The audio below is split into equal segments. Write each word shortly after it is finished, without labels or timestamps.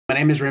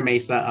name is Ray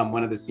Meza. I'm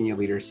one of the senior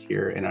leaders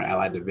here in our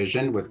Allied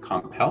Division with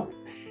Comp Health,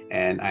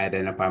 and I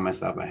identify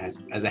myself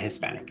as a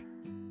Hispanic.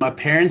 My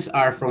parents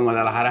are from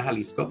Guadalajara,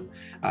 Jalisco.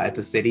 It's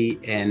a city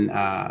in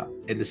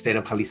the state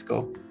of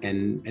Jalisco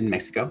in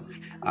Mexico,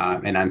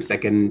 and I'm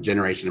second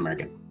generation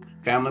American.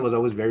 Family was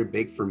always very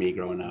big for me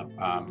growing up.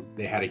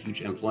 They had a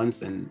huge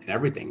influence in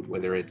everything,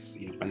 whether it's,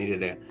 if I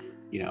needed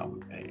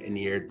an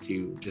ear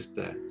to just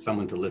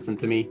someone to listen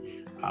to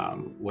me,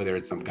 whether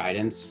it's some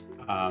guidance,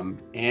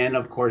 and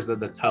of course the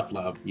tough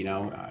love.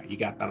 You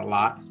got that a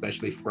lot,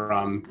 especially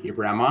from your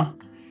grandma,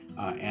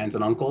 aunts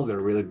and uncles. They're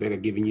really big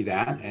at giving you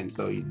that, and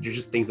so they're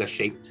just things that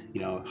shaped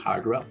how I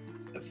grew up.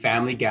 The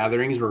family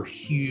gatherings were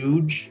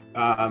huge,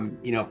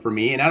 for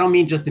me, and I don't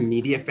mean just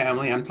immediate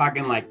family. I'm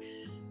talking like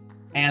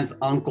aunts,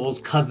 uncles,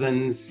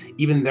 cousins,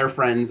 even their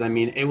friends. I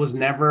mean, it was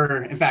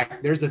never, in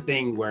fact, there's a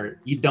thing where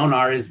you don't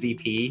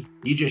RSVP,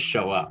 you just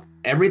show up.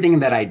 Everything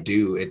that I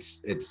do,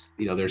 it's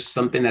there's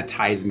something that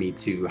ties me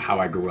to how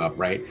I grew up,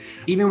 right?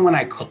 Even when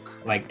I cook,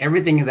 like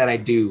everything that I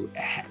do,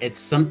 it's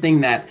something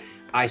that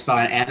I saw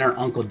an aunt or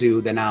uncle do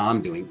that now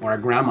I'm doing, or a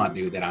grandma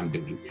do that I'm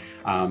doing.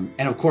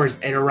 And of course,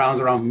 it rounds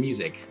around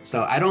music.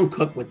 So I don't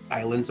cook with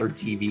silence or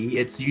TV.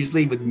 It's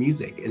usually with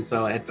music. And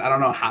so I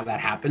don't know how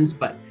that happens,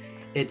 but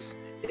it's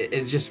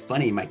just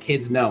funny. My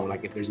kids know,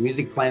 like if there's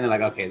music playing, they're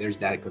like, okay, there's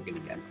dad cooking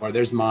again, or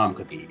there's mom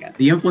cooking again.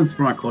 The influence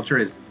from our culture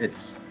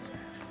it's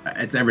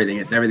everything.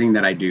 It's everything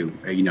that I do,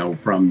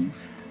 from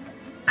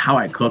how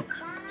I cook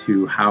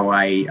to how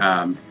I,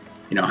 how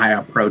I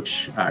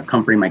approach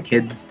comforting my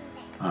kids.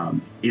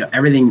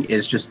 Everything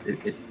is just,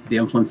 the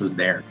influence is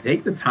there.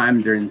 Take the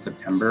time during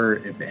September,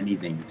 if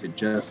anything, to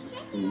just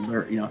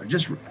learn,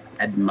 just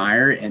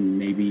admire and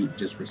maybe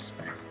just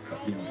respect,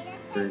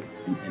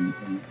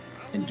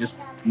 and just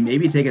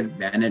maybe take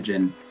advantage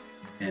and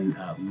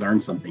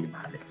learn something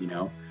about it.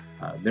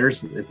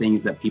 There's the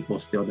things that people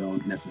still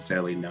don't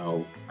necessarily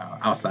know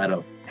outside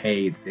of,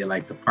 hey, they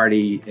like to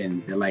party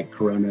and they like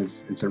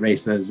Coronas and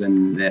cervezas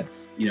and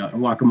that's, and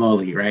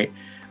guacamole, right?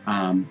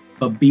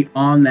 But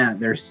beyond that,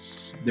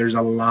 there's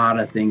a lot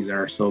of things that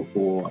are so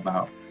cool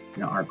about,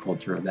 our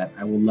culture that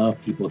I would love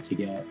people to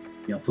get,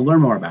 to learn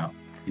more about,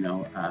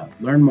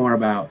 learn more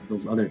about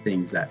those other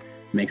things that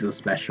makes us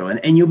special.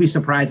 And you'll be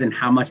surprised in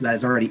how much that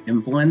has already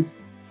influenced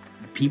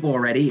people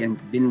already and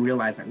didn't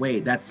realize that,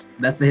 wait, that's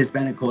the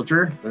Hispanic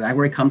culture, that's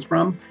where it comes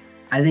from.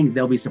 I think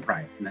they'll be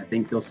surprised. And I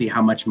think they'll see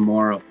how much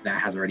more of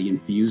that has already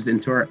infused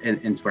into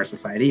our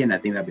society. And I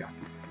think that'd be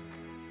awesome.